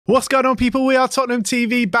What's going on, people? We are Tottenham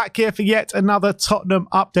TV, back here for yet another Tottenham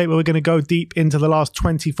update where we're going to go deep into the last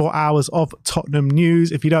 24 hours of Tottenham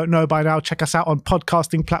news. If you don't know by now, check us out on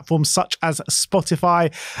podcasting platforms such as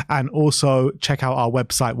Spotify, and also check out our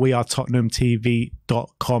website,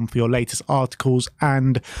 WeAreTottenhamTV.com, for your latest articles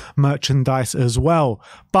and merchandise as well.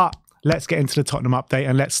 But let's get into the Tottenham update,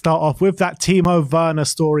 and let's start off with that Timo Werner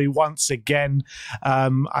story once again.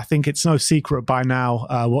 I think it's no secret by now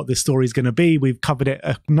what this story is going to be. We've covered it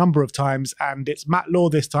a number of times, and it's Matt Law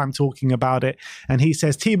this time talking about it. And he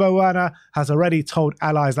says Timo Werner has already told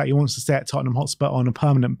allies that he wants to stay at Tottenham Hotspur on a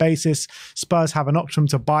permanent basis. Spurs have an option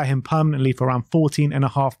to buy him permanently for around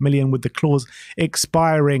 14.5 million, with the clause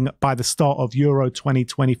expiring by the start of Euro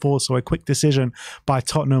 2024. So a quick decision by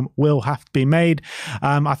Tottenham will have to be made.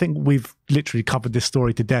 I think we've literally covered this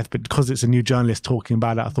story to death, but because it's a new journalist talking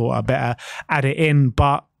about it, I thought I'd better add it in.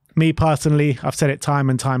 But me personally, I've said it time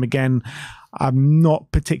and time again, I'm not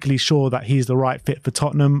particularly sure that he's the right fit for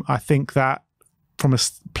Tottenham. I think that from a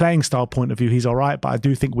playing style point of view, he's all right, but I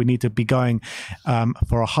do think we need to be going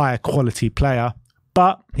for a higher quality player.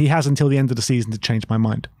 But he has until the end of the season to change my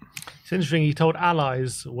mind. It's interesting, he told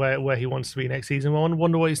allies where he wants to be next season. I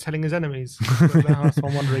wonder what he's telling his enemies. That's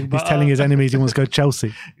what I'm wondering. But, he's telling his enemies he wants to go to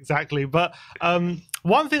Chelsea. Exactly. But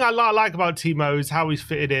one thing I like about Timo is how he's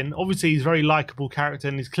fitted in. Obviously, he's a very likeable character,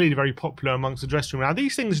 and he's clearly very popular amongst the dressing room. Now,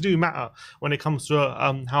 these things do matter when it comes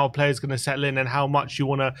to how a player's going to settle in and how much you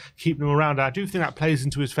want to keep them around. And I do think that plays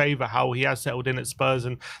into his favour, how he has settled in at Spurs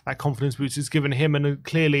and that confidence boost it's given him. And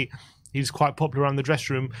clearly, he's quite popular around the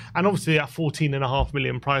dressing room. And obviously, at 14.5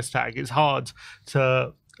 million price tag, it's hard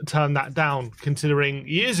to turn that down, considering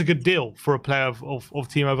he is a good deal for a player of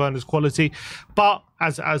Timo Werner's quality. But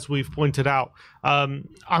as we've pointed out,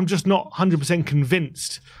 I'm just not 100%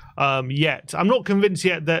 convinced yet. I'm not convinced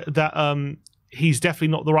yet that he's definitely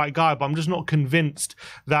not the right guy, but I'm just not convinced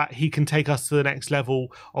that he can take us to the next level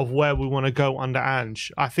of where we want to go under Ange.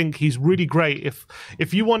 I think he's really great.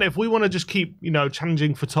 If we want to just keep,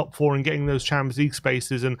 challenging for top four and getting those Champions League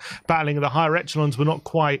spaces and battling at the higher echelons, we're not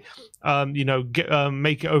quite,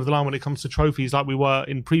 make it over the line when it comes to trophies like we were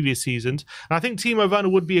in previous seasons. And I think Timo Werner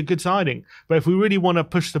would be a good signing. But if we really want to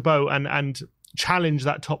push the boat and challenge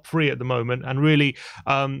that top three at the moment and really,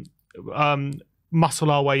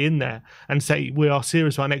 muscle our way in there and say we are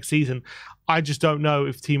serious about next season, I just don't know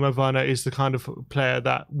if Timo Werner is the kind of player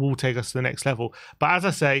that will take us to the next level. But as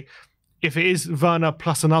I say, if it is Werner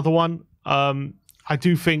plus another one, I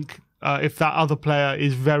do think if that other player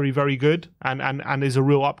is very, very good and is a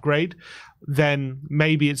real upgrade, then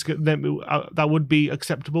maybe it's good. Then that would be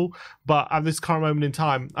acceptable. But at this current moment in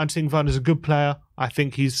time, I think Werner's a good player. I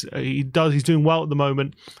think he's doing well at the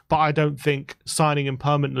moment, but I don't think signing him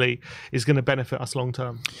permanently is going to benefit us long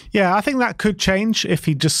term. Yeah, I think that could change if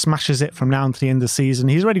he just smashes it from now until the end of the season.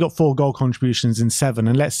 He's already got 4 goal contributions in 7,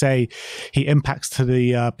 and let's say he impacts to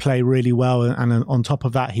the play really well, and on top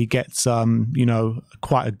of that he gets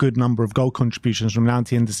quite a good number of goal contributions from now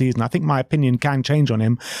until the end of the season. I think my opinion can change on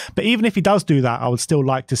him, but even if he does do that, I would still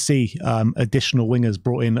like to see additional wingers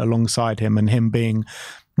brought in alongside him, and him being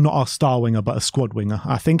not our star winger, but a squad winger.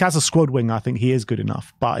 I think as a squad winger, I think he is good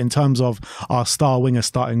enough. But in terms of our star winger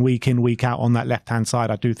starting week in, week out on that left-hand side,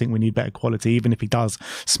 I do think we need better quality, even if he does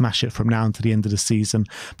smash it from now until the end of the season.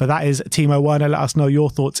 But that is Timo Werner. Let us know your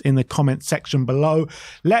thoughts in the comment section below.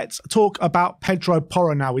 Let's talk about Pedro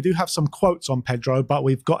Porro now. We do have some quotes on Pedro, but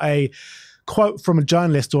we've got a quote from a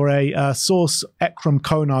journalist or a source, Ekram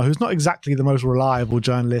Konar, who's not exactly the most reliable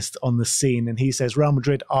journalist on the scene. And he says Real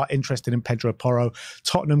Madrid are interested in Pedro Porro.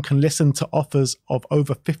 Tottenham can listen to offers of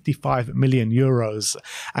over 55 million euros.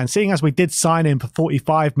 And seeing as we did sign him for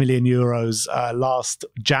 45 million euros last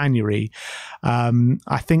January,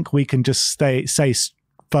 I think we can just say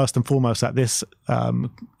first and foremost that this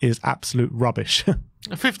is absolute rubbish.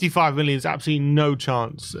 55 million is absolutely no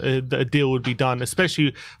chance that a deal would be done,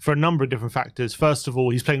 especially for a number of different factors. First of all,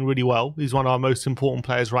 he's playing really well. He's one of our most important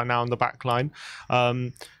players right now in the back line.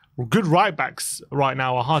 Good right backs right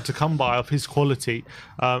now are hard to come by of his quality.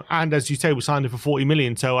 And as you say, we signed him for 40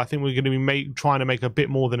 million. So I think we're going to be trying to make a bit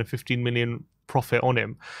more than a 15 million profit on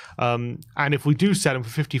him. And if we do sell him for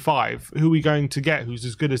 55, who are we going to get who's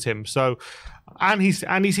as good as him? So, and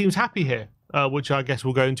he seems happy here. Which I guess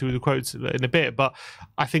we'll go into the quotes in a bit. But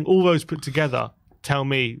I think all those put together, tell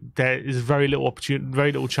me there is very little opportunity,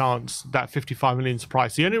 very little chance that 55 million is the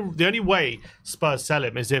price. The only way Spurs sell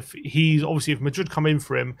him is if if Madrid come in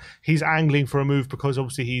for him, he's angling for a move because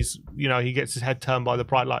obviously he gets his head turned by the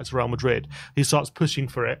bright lights of Real Madrid. He starts pushing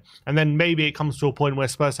for it, and then maybe it comes to a point where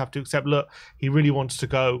Spurs have to accept, look, he really wants to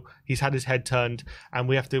go. He's had his head turned, and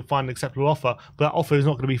we have to find an acceptable offer. But that offer is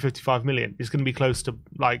not going to be 55 million. It's going to be close to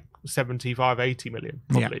like 75, 80 million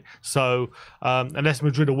probably. Yeah. So unless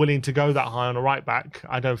Madrid are willing to go that high on a right back,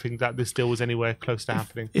 I don't think that this deal was anywhere close to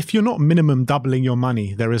happening. If you're not minimum doubling your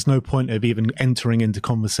money, there is no point of even entering into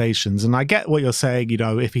conversations. And I get what you're saying,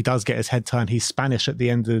 if he does get his head turned, he's Spanish at the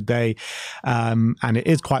end of the day. And it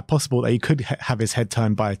is quite possible that he could have his head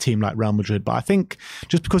turned by a team like Real Madrid. But I think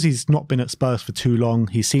just because he's not been at Spurs for too long,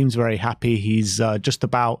 he seems very happy. He's just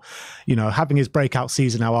about, having his breakout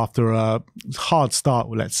season now after a hard start,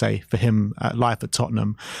 let's say, for him at life at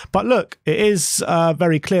Tottenham. But look, it is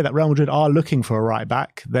very clear that Real Madrid are looking for a right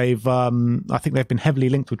back. I think they've been heavily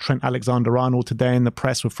linked with Trent Alexander-Arnold today in the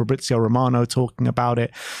press, with Fabrizio Romano talking about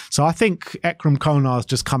it. So I think Ekrem Konar's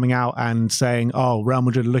just coming out and saying, oh, Real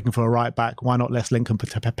Madrid are looking for a right back. Why not let's link him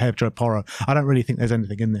to Pedro Porro? I don't really think there's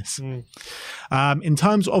anything in this. In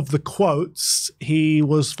terms of the quotes, he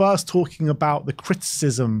was first talking about the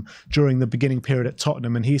criticism during the beginning period at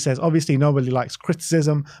Tottenham. And he says, obviously nobody likes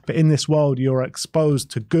criticism, but in this world, you're exposed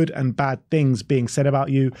to good and bad things being said about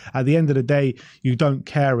you. At the end of the day, you don't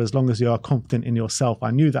care as long as you are confident in yourself.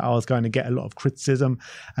 I knew that I was going to get a lot of criticism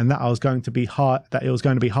and that it was going to be hard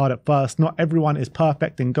at first. Not everyone is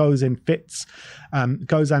perfect and goes in fits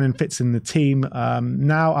in the team.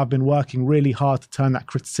 Now I've been working really hard to turn that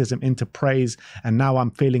criticism into praise, and now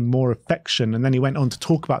I'm feeling more affection. And then he went on to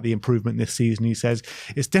talk about the improvement this season. He says,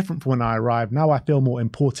 it's different from when I arrived. Now I feel more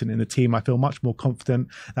important in the team. I feel much more confident.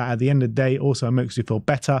 That at the end of the day also makes you feel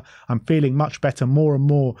better. I'm feeling much better more and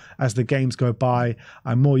more as the games go by.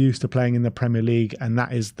 I'm more used to playing in the Premier League, and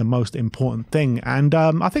that is the most important thing. And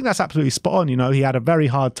I think that's absolutely spot on. He had a very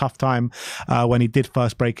hard, tough time when he did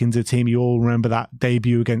first break into the team. You all remember that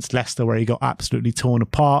debut against Leicester where he got absolutely torn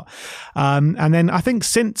apart. And then I think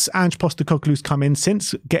since Ange Postecoglou's come in,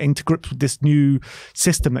 since getting to grips with this new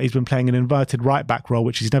system that he's been playing, an inverted right back role,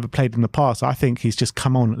 which he's never played in the past, I think he's just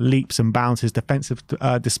come on leaps and bounds. His defensive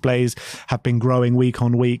displays have been growing week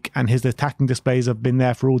on week, and his attacking displays have been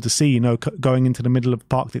there for all to see, going into the middle of the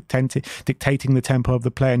park, dictating the tempo of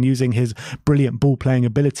the play and using his brilliant ball playing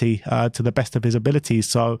ability to the best of his abilities.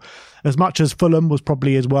 So as much as Fulham was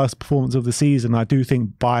probably his worst performance of the season, I do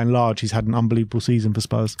think by and large he's had an unbelievable season for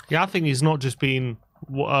Spurs. Yeah, I think he's not just been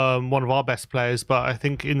one of our best players, but I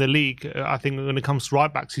think in the league, I think when it comes to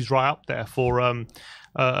right backs, he's right up there for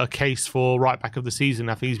a case for right back of the season.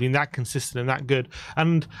 I think he's been that consistent and that good,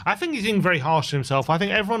 and I think he's being very harsh on himself. I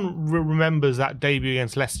think everyone remembers that debut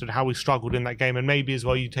against Leicester and how we struggled in that game, and maybe as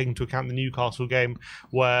well you take into account the Newcastle game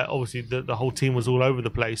where obviously the whole team was all over the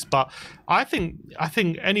place. But I think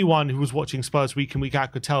anyone who was watching Spurs week in week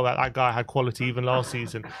out could tell that guy had quality even last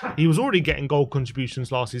season. He was already getting goal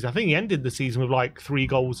contributions last season. I think he ended the season with like 3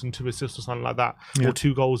 goals and 2 assists or something like that, or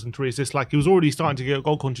 2 goals and 3 assists. Like, he was already starting to get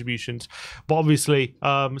goal contributions, but obviously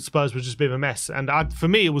Spurs were just a bit of a mess. And for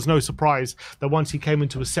me, it was no surprise that once he came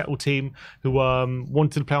into a settled team who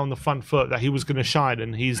wanted to play on the front foot, that he was going to shine.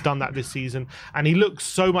 And he's done that this season. And he looks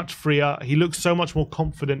so much freer. He looks so much more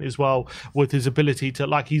confident as well with his ability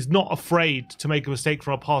to, he's not afraid to make a mistake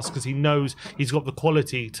for a pass because he knows he's got the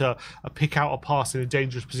quality to pick out a pass in a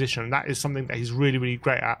dangerous position. And that is something that he's really, really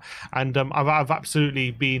great at. And I've absolutely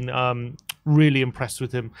been really impressed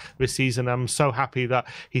with him this season. I'm so happy that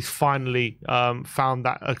he's finally found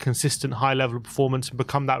that a consistent high level of performance and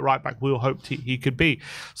become that right back we all hoped he could be.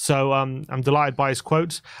 So I'm delighted by his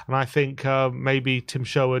quotes, and I think maybe Tim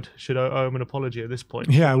Sherwood should owe him an apology at this point.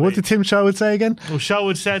 Yeah, what did Tim Sherwood say again? Well,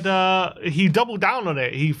 Sherwood said he doubled down on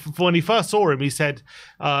it. When he first saw him, he said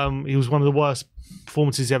he was one of the worst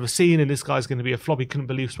performances he's ever seen, and this guy's going to be a flop. He couldn't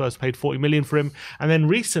believe Spurs paid 40 million for him. And then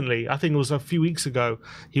recently, I think it was a few weeks ago,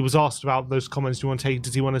 he was asked about those comments.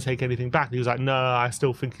 Does he want to take anything back? And he was like, no, I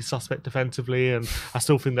still think he's suspect defensively, and I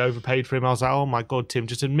still think they overpaid for him. I was like, oh my God, Tim,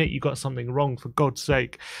 just admit you got something wrong, for God's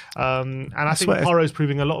sake. And I think Porro's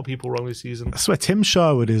proving a lot of people wrong this season. I swear Tim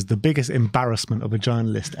Sherwood is the biggest embarrassment of a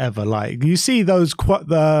journalist ever. Like, you see those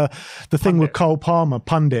the thing with Cole Palmer,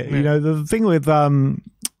 pundit, the thing with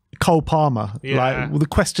Cole Palmer, the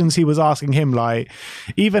questions he was asking him,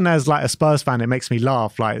 even as a Spurs fan, it makes me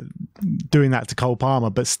laugh. doing that to Cole Palmer,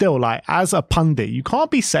 but still, like, as a pundit, you can't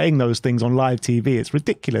be saying those things on live TV. It's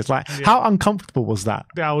ridiculous. Like, how uncomfortable was that?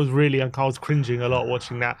 I was really uncomfortable. I was cringing a lot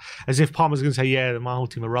watching that, as if Palmer's going to say, yeah, my whole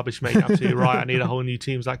team are rubbish, mate. Absolutely right. I need a whole new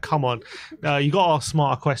team. It's like, come on. You got to ask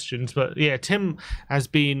smarter questions. But yeah, Tim has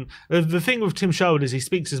been... The thing with Tim Sherwood is he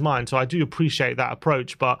speaks his mind, so I do appreciate that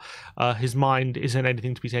approach, but his mind isn't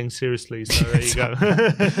anything to be taken seriously. So there you go.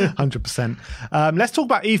 100%. Let's talk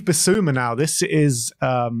about Yves Bissouma now. This is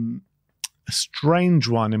a strange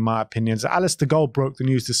one, in my opinion. So Alistair Gold broke the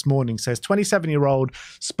news this morning, says 27-year-old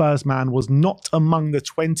Spurs man was not among the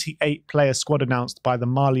 28-player squad announced by the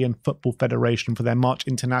Malian Football Federation for their March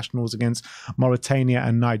internationals against Mauritania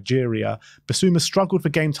and Nigeria. Bissouma struggled for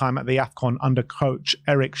game time at the AFCON under coach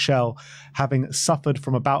Eric Schell, having suffered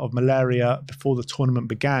from a bout of malaria before the tournament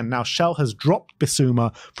began. Now, Schell has dropped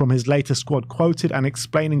Bissouma from his latest squad, quoted and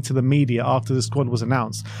explaining to the media after the squad was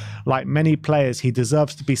announced. Like many players, he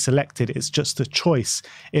deserves to be selected. It's just a choice.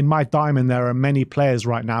 In my diamond, there are many players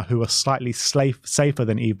right now who are slightly safer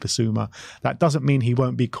than Yves Bissouma. That doesn't mean he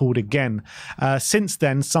won't be called again. Since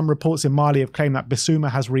then, some reports in Mali have claimed that Bissouma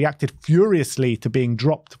has reacted furiously to being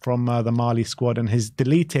dropped from the Mali squad and has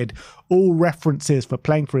deleted all references for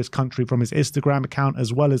playing for his country from his Instagram account,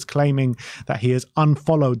 as well as claiming that he has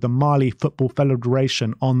unfollowed the Mali Football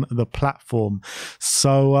Federation on the platform.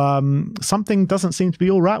 So something doesn't seem to be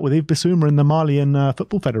all right with Yves Bissouma in the Malian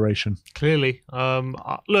Football Federation. Clearly.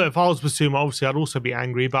 Look, if I was Bissouma, obviously I'd also be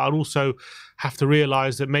angry, but I'd also have to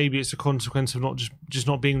realise that maybe it's a consequence of not just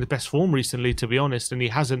not being in the best form recently, to be honest. And he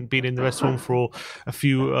hasn't been in the best form for a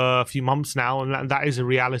few months now, and that is a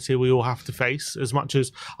reality we all have to face. As much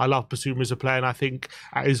as I love Bissouma as a player, and I think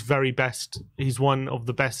at his very best, he's one of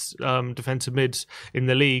the best defensive mids in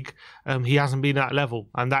the league, he hasn't been at that level,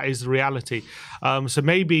 and that is the reality. So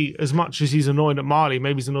maybe as much as he's annoyed at Mali,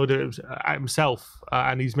 maybe he's annoyed at himself,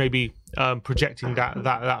 and he's maybe projecting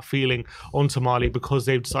that feeling onto Mali because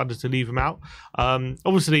they've decided to leave him out.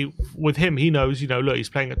 Obviously, with him, he knows, look, he's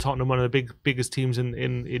playing at Tottenham, one of the biggest teams in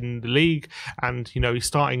the league, and he's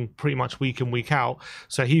starting pretty much week in, week out.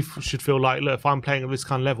 So he should feel like, look, if I'm playing at this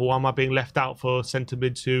kind of level, why am I being left out for centre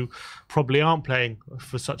mids who probably aren't playing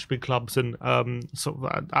for such big clubs and sort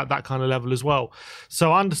of at that kind of level as well?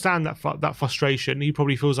 So I understand that frustration. He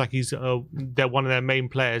probably feels like they're one of their main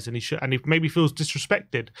players, and he maybe feels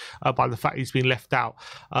disrespected by the fact he's been left out.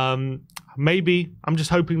 Maybe I'm just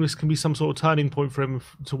hoping this can be some sort of turning point for him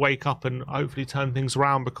to wake up and hopefully turn things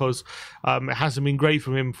around, because it hasn't been great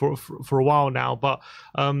from him for a while now. But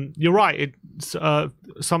you're right, it's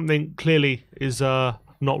something clearly is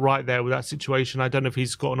not right there with that situation. I don't know if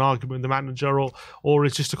he's got an argument with the manager or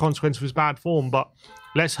it's just a consequence of his bad form, but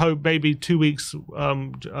let's hope maybe 2 weeks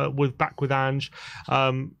back with Ange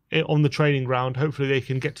on the training ground, hopefully they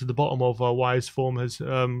can get to the bottom of why his form has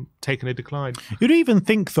taken a decline. You'd even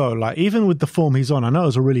think, though, like, even with the form he's on, I know it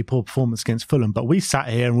was a really poor performance against Fulham, but we sat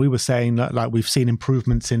here and we were saying that, like, we've seen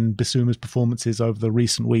improvements in Bissouma's performances over the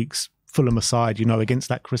recent weeks. Fulham aside, against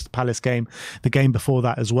that Crystal Palace game, the game before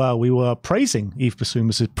that as well, we were praising Yves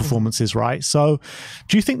Bissouma's performances, right? So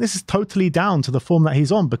do you think this is totally down to the form that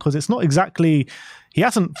he's on? Because it's not exactly, he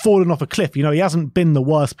hasn't fallen off a cliff, he hasn't been the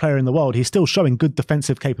worst player in the world. He's still showing good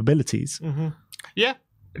defensive capabilities. Mm-hmm. Yeah.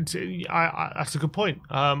 That's a good point.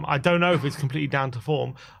 I don't know if it's completely down to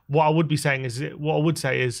form. What I would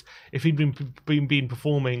say is, if he'd been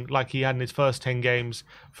performing like he had in his first 10 games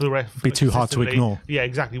for the rest, it'd be too hard to ignore. Yeah,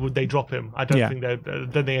 exactly. Would they drop him? I don't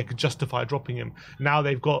think they could justify dropping him. Now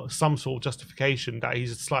they've got some sort of justification that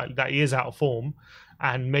he is out of form.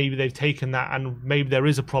 And maybe they've taken that, and maybe there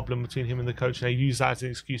is a problem between him and the coach, and they use that as an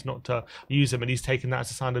excuse not to use him, and he's taken that as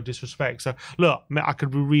a sign of disrespect. So, look, I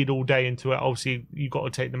could read all day into it. Obviously, you've got to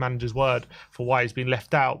take the manager's word for why he's been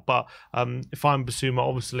left out. But if I'm Bissouma,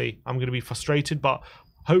 obviously, I'm going to be frustrated, but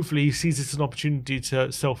hopefully he sees it as an opportunity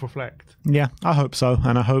to self-reflect. Yeah, I hope so.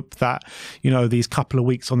 And I hope that, these couple of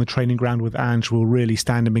weeks on the training ground with Ange will really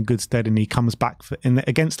stand him in good stead, and he comes back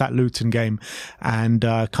against that Luton game and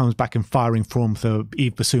comes back in firing form for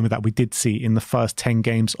Yves Bissouma that we did see in the first 10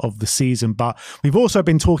 games of the season. But we've also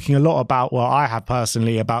been talking a lot about, well, I have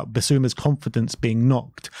personally, about Bissouma's confidence being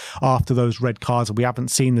knocked after those red cards. We haven't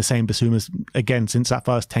seen the same Bissouma again since that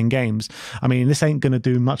first 10 games. I mean, this ain't going to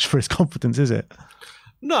do much for his confidence, is it?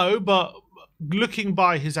 No, but looking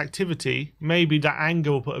by his activity, maybe that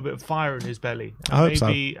anger will put a bit of fire in his belly. I hope so.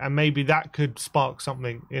 And maybe that could spark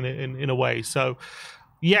something in a way. So,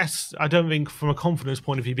 yes, I don't think from a confidence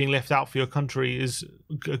point of view, being left out for your country is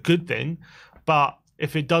a good thing. But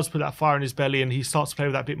if it does put that fire in his belly and he starts to play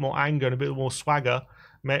with that bit more anger and a bit more swagger,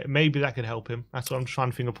 maybe that could help him. That's what I'm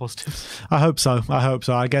trying to think of positives. I hope so.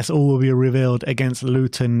 I guess all will be revealed against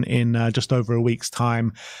Luton in just over a week's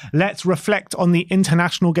time. Let's reflect on the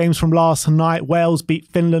international games from last night. Wales beat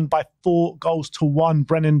Finland by 4-1.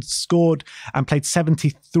 Brennan scored and played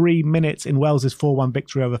 73 minutes in Wales's 4-1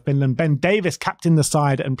 victory over Finland. Ben Davies captained the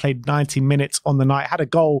side and played 90 minutes on the night. Had a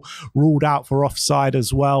goal ruled out for offside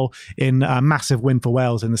as well in a massive win for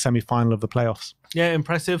Wales in the semi-final of the playoffs. Yeah,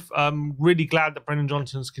 impressive. Really glad that Brennan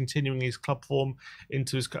Johnson's continuing his club form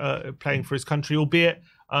into his playing for his country, albeit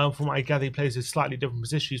from what I gather, he plays a slightly different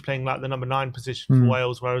position. He's playing like the number 9 position for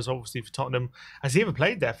Wales, whereas obviously for Tottenham, has he ever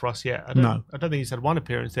played there for us yet? I don't think he's had one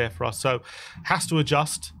appearance there for us, so has to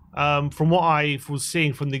adjust. From what I was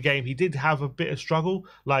seeing from the game, he did have a bit of struggle,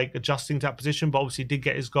 like adjusting to that position, but obviously did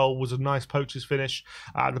get his goal. Was a nice poacher's finish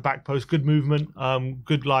at the back post. Good movement,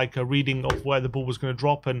 good reading of where the ball was going to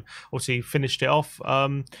drop, and obviously finished it off.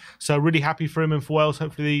 So really happy for him and for Wales.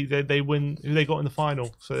 Hopefully they win. Who they got in the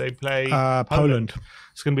final? So they play Poland.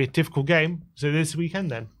 It's going to be a difficult game. So this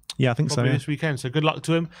weekend then. Yeah, I think Probably so. Yeah. This weekend. So good luck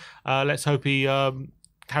to him. Let's hope he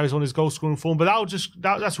carries on his goal scoring form, but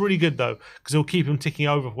that's really good though, because it'll keep him ticking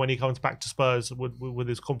over when he comes back to Spurs with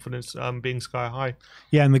his confidence being sky high.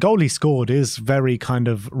 Yeah, and the goal he scored is very kind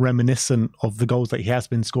of reminiscent of the goals that he has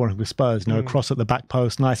been scoring with Spurs. You know, cross at the back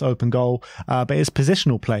post, nice open goal, but his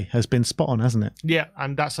positional play has been spot on, hasn't it? Yeah,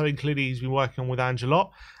 and that's something clearly he's been working on with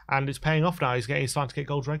Angelot, and it's paying off now. He's starting to get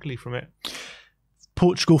goals regularly from it.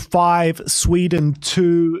 Portugal 5, Sweden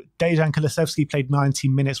 2. Dejan Kulusevski played 90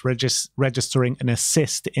 minutes, registering an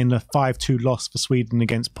assist in a 5-2 loss for Sweden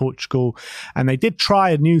against Portugal. And they did try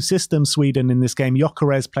a new system, Sweden, in this game.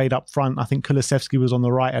 Gyökeres played up front. I think Kulusevski was on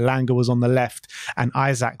the right, Elanga was on the left, and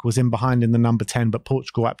Isaac was in behind in the number 10. But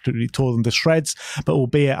Portugal absolutely tore them to shreds. But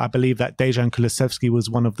albeit, I believe that Dejan Kulusevski was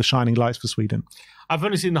one of the shining lights for Sweden. I've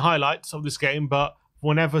only seen the highlights of this game, but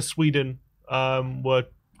whenever Sweden were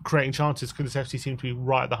creating chances, Kulusevski seemed to be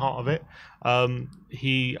right at the heart of it.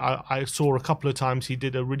 I saw a couple of times he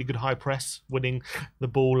did a really good high press, winning the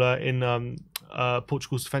ball in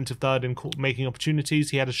Portugal's defensive third and making opportunities.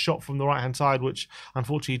 He had a shot from the right hand side, which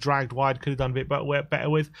unfortunately dragged wide. Could have done a bit better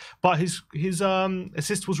with, but his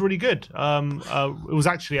assist was really good. It was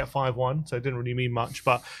actually at 5-1, so it didn't really mean much,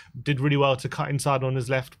 but did really well to cut inside on his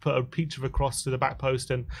left, put a peach of a cross to the back post,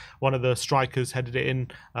 and one of the strikers headed it in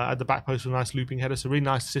at the back post with a nice looping header. So really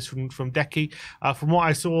nice assist from Decky. From what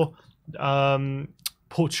I saw,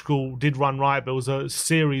 Portugal did run right, but it was a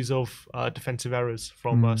series of defensive errors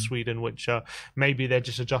from Sweden, which maybe they're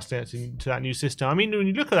just adjusting it to that new system. I mean, when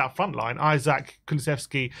you look at that front line, Isaac,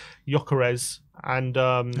 Kulusevski, Gyökeres, and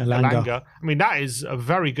Elanga. I mean, that is a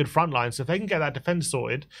very good front line. So if they can get that defence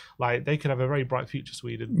sorted, like, they could have a very bright future,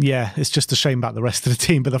 Sweden. Yeah, it's just a shame about the rest of the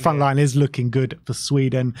team, but the front line is looking good for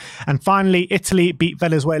Sweden. And finally, Italy beat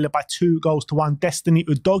Venezuela by 2-1. Destiny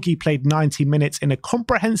Udogie played 90 minutes in a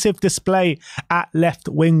comprehensive display at left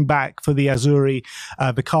wing back for the Azzurri.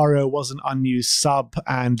 Vicario was an unused sub,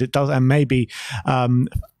 and maybe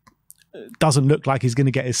doesn't look like he's going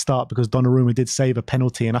to get his start because Donnarumma did save a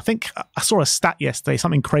penalty. And I think I saw a stat yesterday,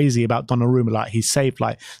 something crazy about Donnarumma, like he saved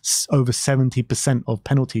like over 70% of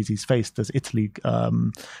penalties he's faced as Italy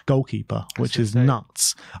goalkeeper, which is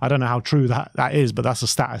nuts. I don't know how true that is, but that's a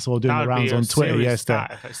stat I saw doing the rounds on Twitter yesterday.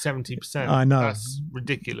 70%. I know. That's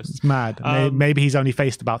ridiculous. It's mad. Maybe he's only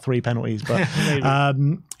faced about 3 penalties. But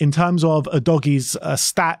in terms of Udogie's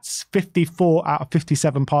stats, 54 out of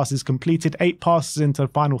 57 passes completed, 8 passes into the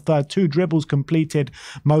final third, 2 dribbles completed,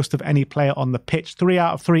 most of any player on the pitch, 3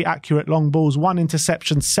 out of 3 accurate long balls, 1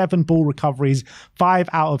 interception, 7 ball recoveries, 5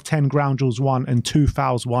 out of 10 ground duels won, and 2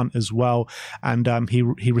 fouls won as well. And he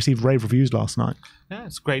received rave reviews last night. Yeah,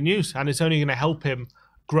 it's great news, and it's only going to help him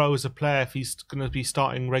grow as a player if he's going to be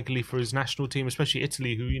starting regularly for his national team, especially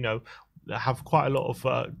Italy, who, you know, have quite a lot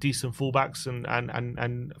of decent fullbacks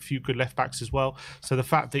and a few good left backs as well. So the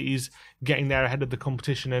fact that he's getting there ahead of the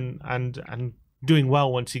competition and doing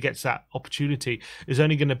well once he gets that opportunity is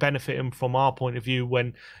only going to benefit him from our point of view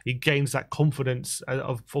when he gains that confidence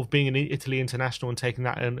of being an Italy international and taking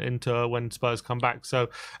that into when Spurs come back. So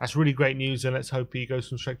that's really great news, and let's hope he goes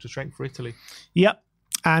from strength to strength for Italy. Yep.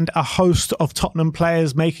 And a host of Tottenham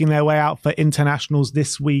players making their way out for internationals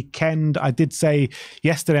this weekend. I did say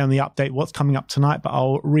yesterday on the update what's coming up tonight, but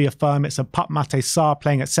I'll reaffirm it's a Pape Matar Sarr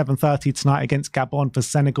playing at 7:30 tonight against Gabon for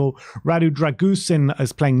Senegal. Radu Dragusin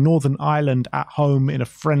is playing Northern Ireland at home in a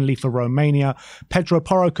friendly for Romania. Pedro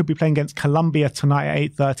Porro could be playing against Colombia tonight at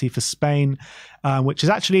 8:30 for Spain. which is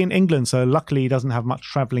actually in England. So luckily he doesn't have much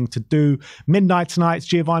traveling to do. Midnight tonight, it's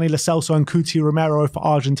Giovanni Lo Celso and Cuti Romero for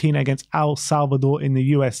Argentina against El Salvador in the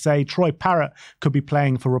USA. Troy Parrott could be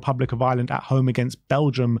playing for Republic of Ireland at home against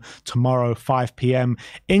Belgium tomorrow, 5 p.m.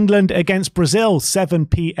 England against Brazil, 7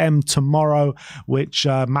 p.m. tomorrow, which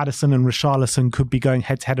Maddison and Richarlison could be going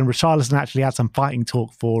head-to-head. And Richarlison actually had some fighting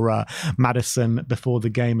talk for Maddison before the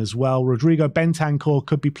game as well. Rodrigo Bentancur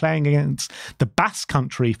could be playing against the Basque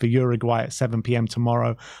Country for Uruguay at 7 p.m.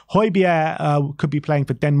 tomorrow. Højbjerg could be playing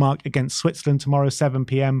for Denmark against Switzerland tomorrow, 7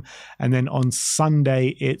 p.m. And then on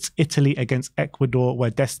Sunday, it's Italy against Ecuador, where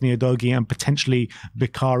Destiny Udogie and potentially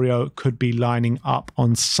Vicario could be lining up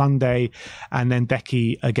on Sunday. And then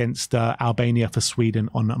Deki against Albania for Sweden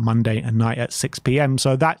on Monday night at 6 p.m.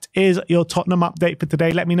 So that is your Tottenham update for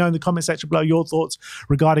today. Let me know in the comment section below your thoughts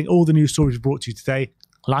regarding all the news stories brought to you today.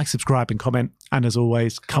 Like, subscribe and comment. And as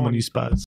always, come on you Spurs.